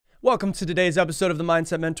Welcome to today's episode of the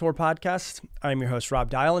Mindset Mentor Podcast. I'm your host,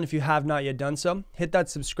 Rob Dial, and if you have not yet done so, hit that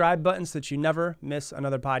subscribe button so that you never miss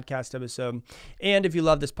another podcast episode. And if you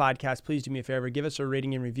love this podcast, please do me a favor, give us a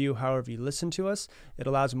rating and review however you listen to us. It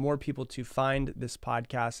allows more people to find this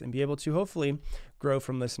podcast and be able to hopefully grow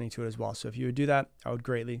from listening to it as well. So if you would do that, I would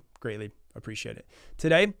greatly appreciate it.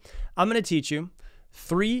 Today, I'm going to teach you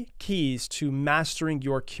 3 keys to mastering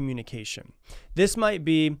your communication. This might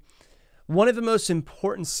be one of the most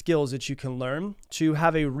important skills that you can learn to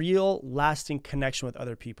have a real lasting connection with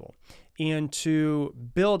other people and to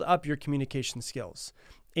build up your communication skills.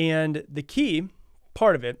 And the key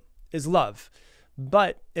part of it is love,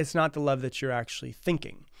 but it's not the love that you're actually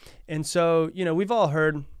thinking. And so, we've all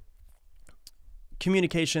heard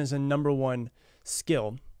communication is the number one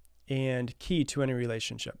skill and key to any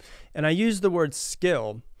relationship. And I use the word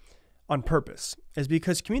skill on purpose, is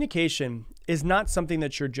because communication is not something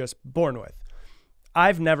that you're just born with.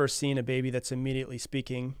 I've never seen a baby that's immediately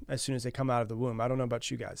speaking as soon as they come out of the womb. I don't know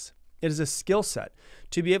about you guys. It is a skill set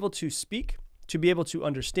to be able to speak, to be able to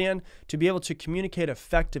understand, to be able to communicate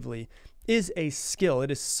effectively is a skill.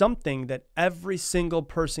 It is something that every single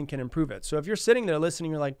person can improve at. So if you're sitting there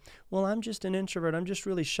listening, you're like, well, I'm just an introvert. I'm just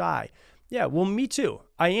really shy. Yeah, well, me too.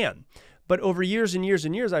 I am. But over years and years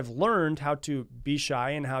and years, I've learned how to be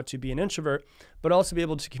shy and how to be an introvert, but also be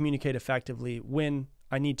able to communicate effectively when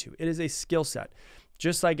I need to. It is a skill set.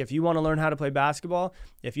 Just like if you want to learn how to play basketball,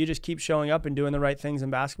 if you just keep showing up and doing the right things in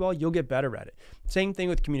basketball, you'll get better at it. Same thing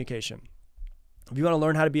with communication. If you want to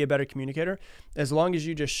learn how to be a better communicator, as long as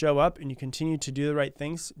you just show up and you continue to do the right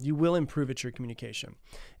things, you will improve at your communication.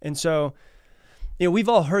 And so, we've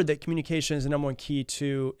all heard that communication is the number one key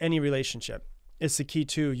to any relationship. It's the key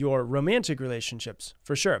to your romantic relationships,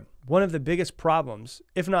 for sure. One of the biggest problems,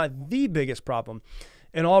 if not the biggest problem,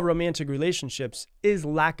 in all romantic relationships is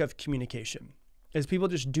lack of communication. Is people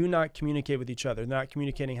just do not communicate with each other. They're not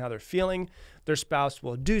communicating how they're feeling. Their spouse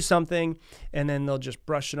will do something, and then they'll just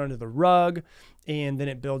brush it under the rug, and then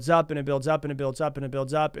it builds up, and it builds up, and it builds up, and it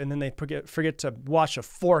builds up, and then they forget to wash a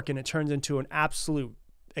fork, and it turns into an absolute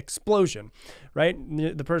explosion, right?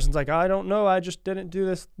 The person's like, I don't know, I just didn't do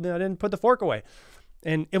this, I didn't put the fork away.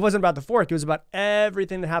 And it wasn't about the fork, it was about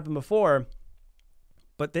everything that happened before,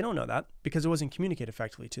 but they don't know that because it wasn't communicated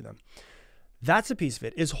effectively to them. That's a piece of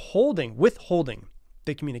it, is withholding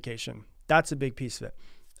the communication. That's a big piece of it.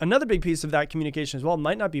 Another big piece of that communication as well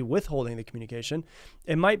might not be withholding the communication.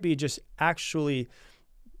 It might be just actually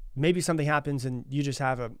maybe something happens and you just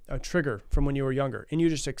have a trigger from when you were younger and you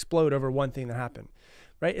just explode over one thing that happened.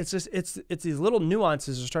 Right? It's these little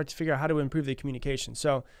nuances to start to figure out how to improve the communication.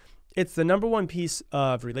 So it's the number one piece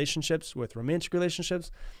of relationships, with romantic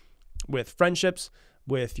relationships, with friendships,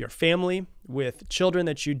 with your family, with children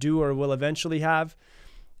that you do or will eventually have.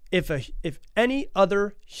 If any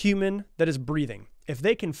other human that is breathing, if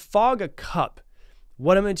they can fog a cup,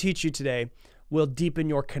 what I'm going to teach you today will deepen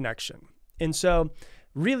your connection. And so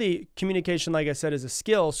really communication, like I said, is a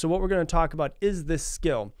skill. So what we're going to talk about is this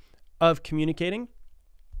skill of communicating.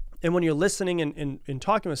 And when you're listening and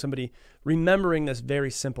talking with somebody, remembering this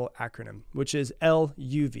very simple acronym, which is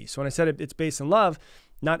LUV. So when I said it's based in love,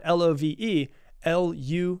 not LOVE,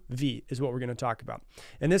 LUV is what we're going to talk about.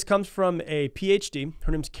 And this comes from a PhD.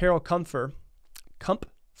 Her name's Carol Kumpfer,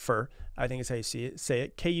 I think is how you say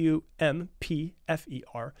it, Kumpfer.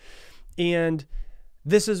 And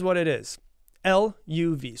this is what it is,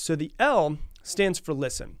 LUV. So the L stands for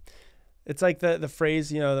listen. It's like the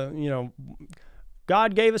phrase,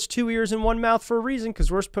 God gave us 2 ears and 1 mouth for a reason, because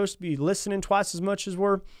we're supposed to be listening twice as much as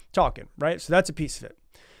we're talking, right? So that's a piece of it.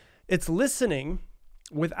 It's listening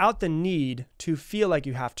without the need to feel like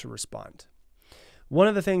you have to respond. One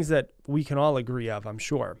of the things that we can all agree of, I'm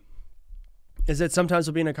sure, is that sometimes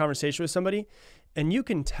we'll be in a conversation with somebody and you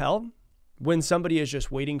can tell when somebody is just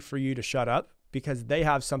waiting for you to shut up because they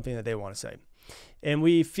have something that they want to say. And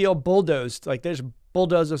we feel bulldozed, like there's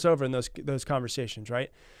bulldoze us over in those conversations, right?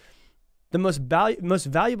 The most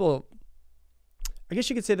valuable, I guess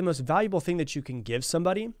you could say the most valuable thing that you can give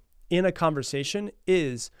somebody in a conversation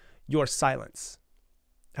is your silence.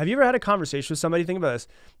 Have you ever had a conversation with somebody? Think about this.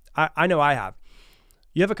 I know I have.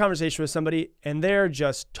 You have a conversation with somebody and they're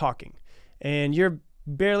just talking and you're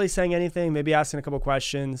barely saying anything, maybe asking a couple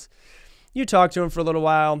questions. You talk to them for a little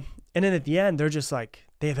while and then at the end, they're just like,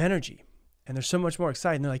 they have energy and they're so much more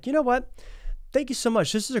excited. And they're like, you know what? Thank you so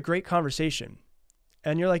much. This is a great conversation.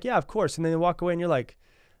 And you're like, yeah, of course. And then they walk away and you're like,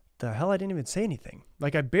 the hell, I didn't even say anything.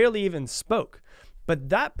 Like I barely even spoke. But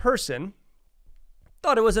that person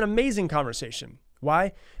thought it was an amazing conversation.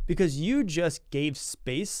 Why? Because you just gave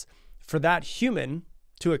space for that human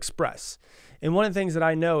to express. And one of the things that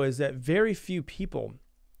I know is that very few people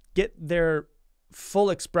get their full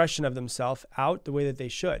expression of themselves out the way that they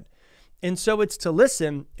should. And so it's to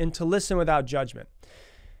listen, and to listen without judgment.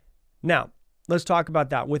 Now, let's talk about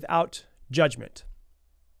that, without judgment.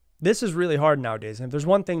 This is really hard nowadays. And if there's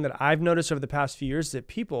one thing that I've noticed over the past few years, is that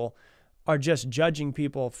people are just judging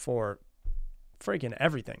people for freaking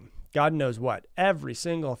everything. God knows what. Every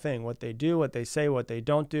single thing, what they do, what they say, what they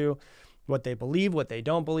don't do, what they believe, what they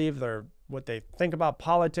don't believe, what they think about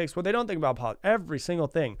politics, what they don't think about politics, every single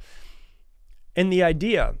thing. And the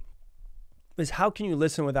idea is, how can you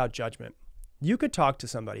listen without judgment? You could talk to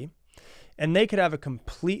somebody and they could have a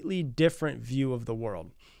completely different view of the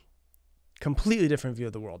world. Completely different view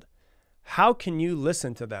of the world. How can you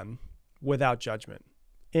listen to them without judgment?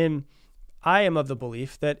 And I am of the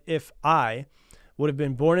belief that if I would have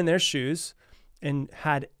been born in their shoes and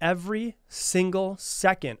had every single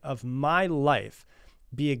second of my life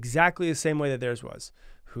be exactly the same way that theirs was,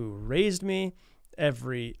 who raised me,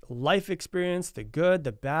 every life experience, the good,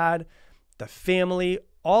 the bad, the family,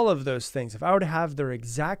 all of those things, if I were to have their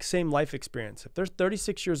exact same life experience, if they're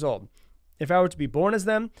 36 years old, if I were to be born as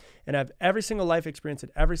them and have every single life experience at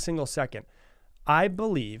every single second, I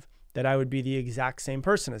believe that I would be the exact same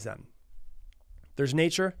person as them. There's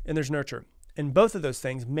nature and there's nurture. And both of those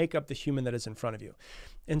things make up the human that is in front of you.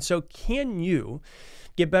 And so can you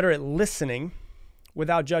get better at listening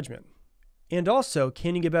without judgment? And also,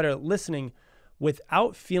 can you get better at listening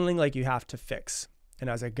without feeling like you have to fix? And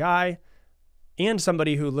as a guy and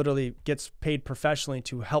somebody who literally gets paid professionally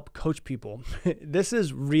to help coach people, this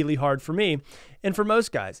is really hard for me and for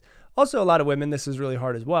most guys. Also, a lot of women, this is really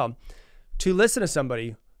hard as well, to listen to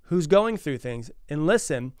somebody who's going through things and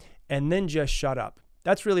listen and then just shut up.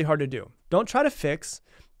 That's really hard to do. Don't try to fix.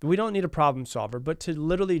 We don't need a problem solver, but to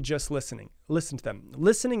literally just listen to them.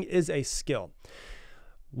 Listening is a skill.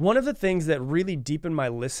 One of the things that really deepened my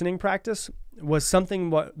listening practice was something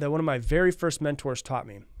that one of my very first mentors taught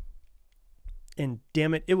me. And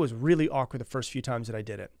damn it, it was really awkward the first few times that I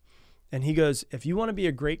did it. And he goes, if you want to be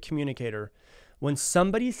a great communicator, when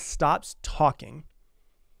somebody stops talking,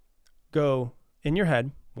 go in your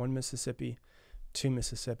head, 1 Mississippi, 2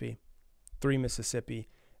 Mississippi, 3 Mississippi,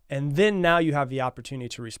 and then now you have the opportunity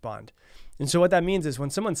to respond. And so what that means is when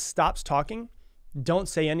someone stops talking, don't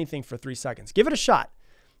say anything for 3 seconds. Give it a shot.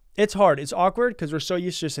 It's hard. It's awkward because we're so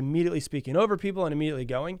used to just immediately speaking over people and immediately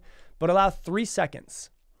going, but allow 3 seconds.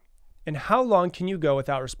 And how long can you go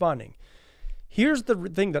without responding? Here's the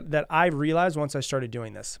thing that I realized once I started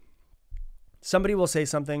doing this. Somebody will say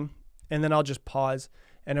something and then I'll just pause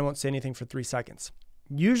and I won't say anything for 3 seconds.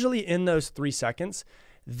 Usually in those 3 seconds,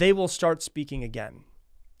 they will start speaking again.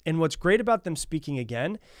 And what's great about them speaking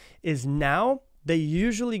again is now they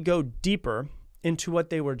usually go deeper into what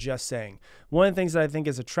they were just saying. One of the things that I think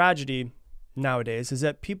is a tragedy nowadays is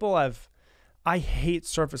that I hate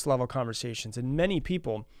surface level conversations, and many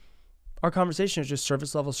people, our conversation is just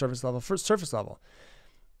surface level.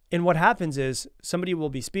 And what happens is somebody will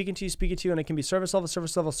be speaking to you, and it can be surface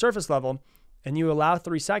level, and you allow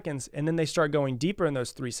 3 seconds, and then they start going deeper in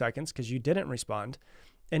those 3 seconds because you didn't respond.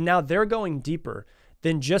 And now they're going deeper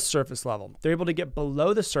than just surface level. They're able to get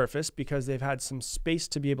below the surface because they've had some space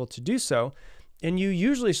to be able to do so. And you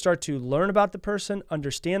usually start to learn about the person,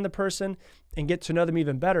 understand the person, and get to know them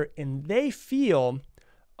even better. And they feel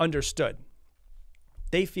understood.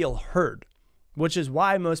 They feel heard, which is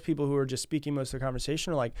why most people who are just speaking most of the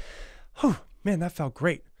conversation are like, oh, man, that felt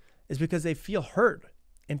great. Is because they feel heard.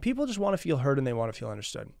 And people just want to feel heard and they want to feel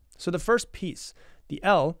understood. So the first piece, the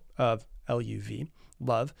L of LUV,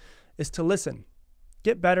 love, is to listen.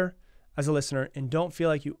 Get better as a listener and don't feel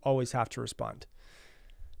like you always have to respond.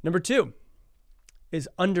 Number 2 is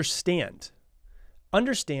understand.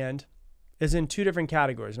 Understand is in 2 different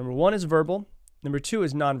categories. Number 1 is verbal. Number 2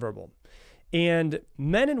 is nonverbal. And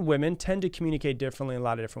men and women tend to communicate differently in a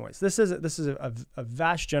lot of different ways. This is a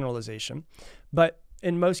vast generalization, but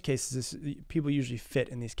in most cases, people usually fit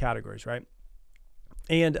in these categories, right?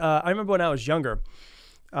 And I remember when I was younger,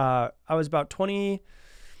 I was about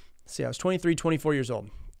 23, 24 years old.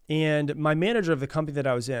 And my manager of the company that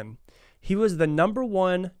I was in, he was the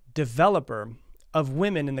 #1 developer of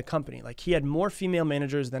women in the company. Like, he had more female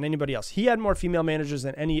managers than anybody else. He had more female managers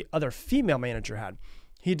than any other female manager had.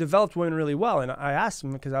 He developed women really well. And I asked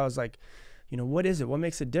him, because I was like, what is it? What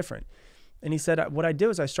makes it different? And he said, what I did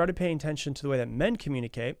was I started paying attention to the way that men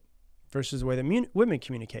communicate versus the way that women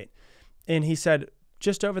communicate. And he said,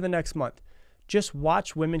 just over the next month, just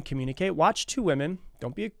watch women communicate. Watch 2 women.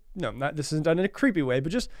 This isn't done in a creepy way,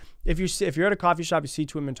 but just if you're at a coffee shop, you see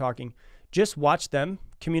 2 women talking, just watch them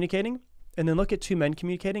communicating and then look at 2 men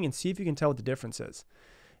communicating and see if you can tell what the difference is.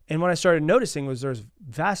 And what I started noticing was there's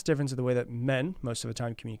vast difference in the way that men most of the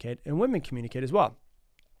time communicate and women communicate as well.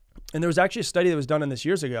 And there was actually a study that was done on this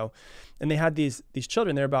years ago, and they had these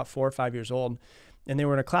children, they're about 4 or 5 years old, and they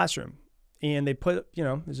were in a classroom. And they put,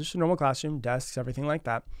 it was just a normal classroom, desks, everything like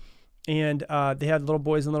that. And they had little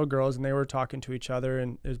boys and little girls, and they were talking to each other,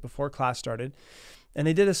 and it was before class started. And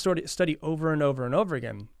they did this study over and over and over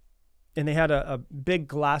again. And they had a big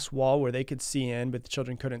glass wall where they could see in, but the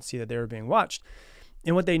children couldn't see that they were being watched.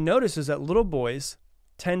 And what they noticed is that little boys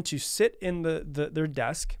tend to sit in their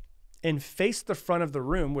desk and face the front of the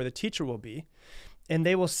room where the teacher will be. And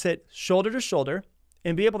they will sit shoulder to shoulder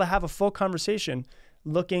and be able to have a full conversation,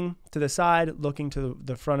 looking to the side, looking to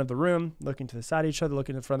the front of the room, looking to the side of each other,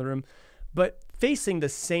 looking to the front of the room, but facing the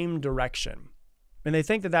same direction. And they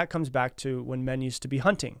think that that comes back to when men used to be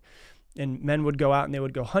hunting, and men would go out and they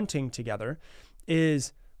would go hunting together.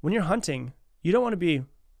 Is when you're hunting, you don't want to be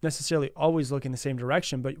necessarily always looking the same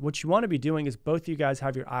direction, but what you want to be doing is both of you guys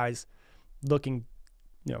have your eyes looking,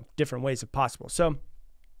 different ways if possible. So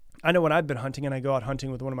I know when I've been hunting and I go out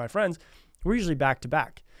hunting with one of my friends, we're usually back to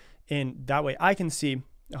back. And that way I can see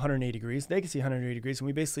 180 degrees, they can see 180 degrees, and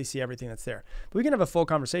we basically see everything that's there. But we can have a full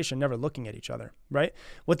conversation, never looking at each other, right?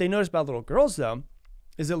 What they notice about little girls, though,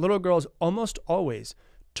 is that little girls almost always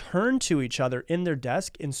turn to each other in their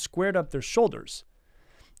desk and squared up their shoulders.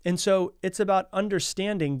 And so it's about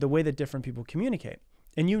understanding the way that different people communicate.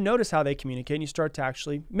 And you notice how they communicate, and you start to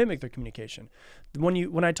actually mimic their communication.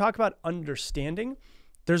 When I talk about understanding,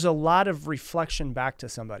 there's a lot of reflection back to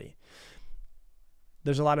somebody.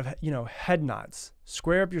 There's a lot of, head nods,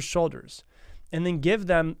 square up your shoulders, and then give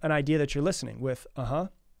them an idea that you're listening with,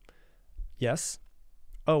 yes,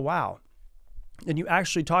 oh, wow. And you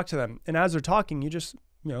actually talk to them. And as they're talking, you just,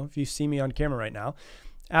 if you see me on camera right now,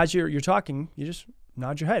 as you're talking, you just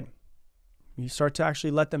nod your head. You start to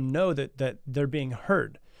actually let them know that they're being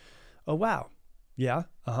heard. Oh, wow. Yeah.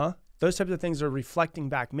 Those types of things are reflecting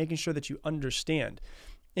back, making sure that you understand,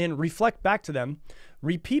 and reflect back to them,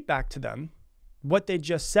 repeat back to them what they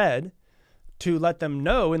just said, to let them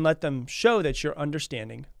know and let them show that you're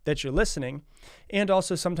understanding, that you're listening. And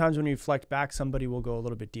also sometimes when you reflect back, somebody will go a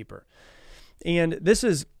little bit deeper. And this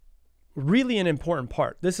is really an important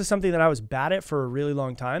part. This is something that I was bad at for a really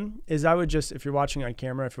long time, is I would just, if you're watching on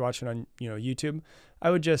camera, if you're watching on, YouTube, I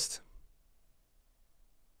would just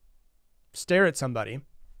stare at somebody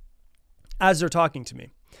as they're talking to me.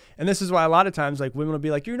 And this is why a lot of times, like, women will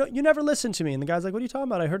be like, you never listen to me. And the guy's like, what are you talking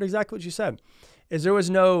about? I heard exactly what you said. Is there was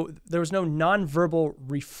no nonverbal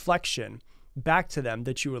reflection back to them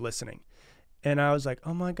that you were listening. And I was like,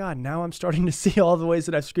 oh my God, now I'm starting to see all the ways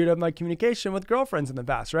that I've screwed up my communication with girlfriends in the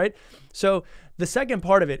past, right? So the second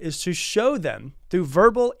part of it is to show them through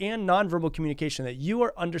verbal and nonverbal communication that you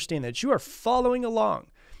are understanding, that you are following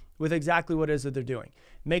along with exactly what it is that they're doing.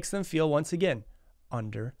 Makes them feel, once again,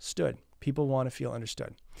 understood. People want to feel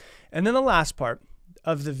understood. And then the last part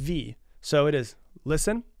of the V, so it is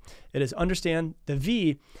listen, it is understand. The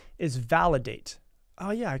V is validate.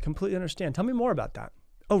 Oh yeah, I completely understand. Tell me more about that.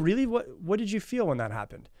 Oh, really? What did you feel when that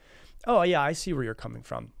happened? Oh, yeah, I see where you're coming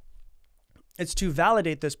from. It's to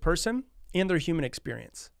validate this person and their human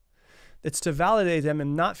experience. It's to validate them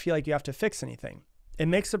and not feel like you have to fix anything. It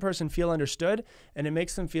makes the person feel understood, and it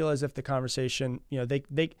makes them feel as if the conversation,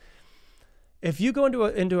 if you go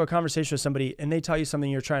into a conversation with somebody and they tell you something,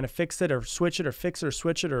 you're trying to fix it or switch it or fix it or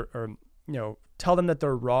switch it or tell them that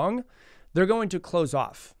they're wrong, they're going to close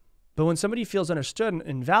off. But when somebody feels understood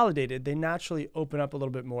and validated, they naturally open up a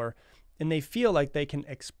little bit more, and they feel like they can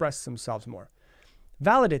express themselves more.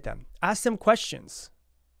 Validate them. Ask them questions.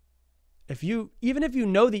 Even if you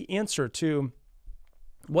know the answer to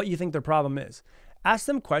what you think their problem is, ask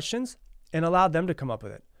them questions and allow them to come up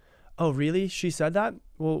with it. Oh, really? She said that?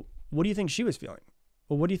 Well, what do you think she was feeling?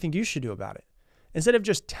 Well, what do you think you should do about it? Instead of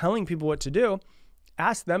just telling people what to do,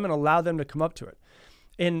 ask them and allow them to come up to it.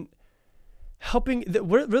 And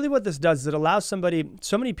really what this does is it allows so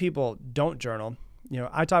many people don't journal.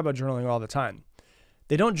 I talk about journaling all the time.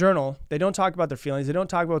 They don't journal. They don't talk about their feelings. They don't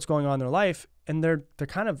talk about what's going on in their life. And they're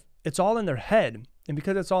kind of, it's all in their head. And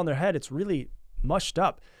because it's all in their head, it's really mushed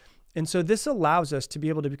up. And so this allows us to be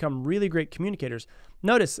able to become really great communicators.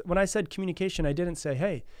 Notice when I said communication, I didn't say,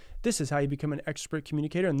 hey, this is how you become an expert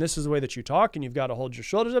communicator. And this is the way that you talk. And you've got to hold your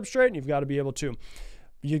shoulders up straight. And you've got to be able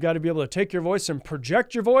to take your voice and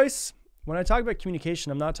project your voice. When I talk about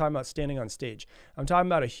communication, I'm not talking about standing on stage. I'm talking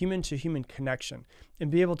about a human-to-human connection,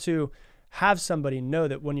 and be able to have somebody know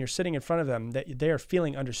that when you're sitting in front of them, that they are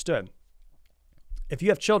feeling understood. If you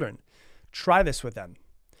have children, try this with them.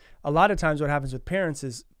 A lot of times what happens with parents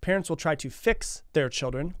is parents will try to fix their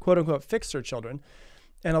children, quote unquote, fix their children.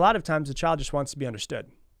 And a lot of times the child just wants to be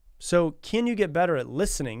understood. So can you get better at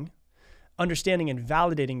listening, understanding, and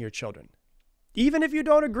validating your children? Even if you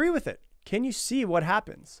don't agree with it, can you see what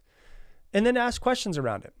happens? And then ask questions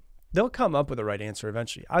around it. They'll come up with the right answer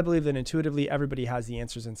eventually. I believe that intuitively everybody has the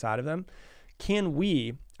answers inside of them. Can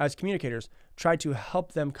we, as communicators, try to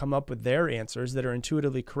help them come up with their answers that are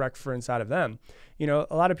intuitively correct for inside of them? You know,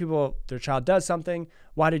 a lot of people, their child does something.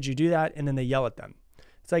 Why did you do that? And then they yell at them.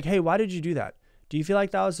 It's like, hey, why did you do that? Do you feel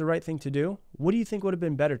like that was the right thing to do? What do you think would have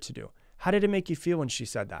been better to do? How did it make you feel when she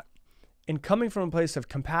said that? And coming from a place of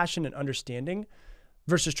compassion and understanding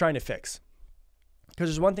versus trying to fix. Because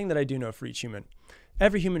there's one thing that I do know for each human.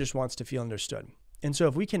 Every human just wants to feel understood. And so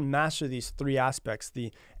if we can master these three aspects,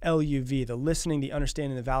 the LUV, the listening, the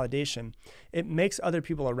understanding, the validation, it makes other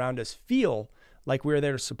people around us feel like we're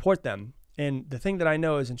there to support them. And the thing that I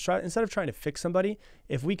know is instead of trying to fix somebody,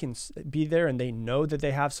 if we can be there and they know that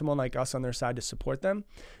they have someone like us on their side to support them,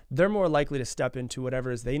 they're more likely to step into whatever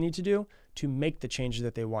it is they need to do to make the changes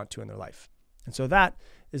that they want to in their life. And so that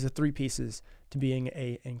is the three pieces to being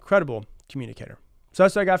an incredible communicator. So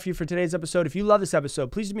that's what I got for you for today's episode. If you love this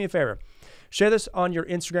episode, please do me a favor. Share this on your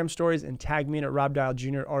Instagram stories and tag me in at Rob Dial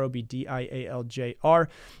Jr., ROBDIALJR.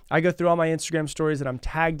 I go through all my Instagram stories that I'm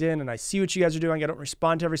tagged in and I see what you guys are doing. I don't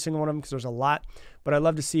respond to every single one of them because there's a lot, but I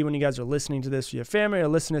love to see when you guys are listening to this with your family or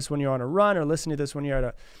listening to this when you're on a run or listening to this when you're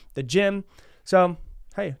at the gym. So,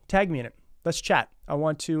 hey, tag me in it. Let's chat. I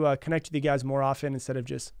want to connect with you guys more often instead of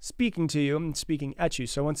just speaking to you and speaking at you.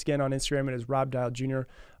 So once again, on Instagram, it is Rob Dial Jr.,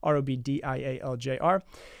 ROBDIALJR.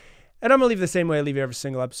 And I'm going to leave the same way I leave every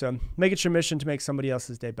single episode. Make it your mission to make somebody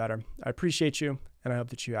else's day better. I appreciate you, and I hope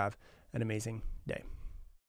that you have an amazing day.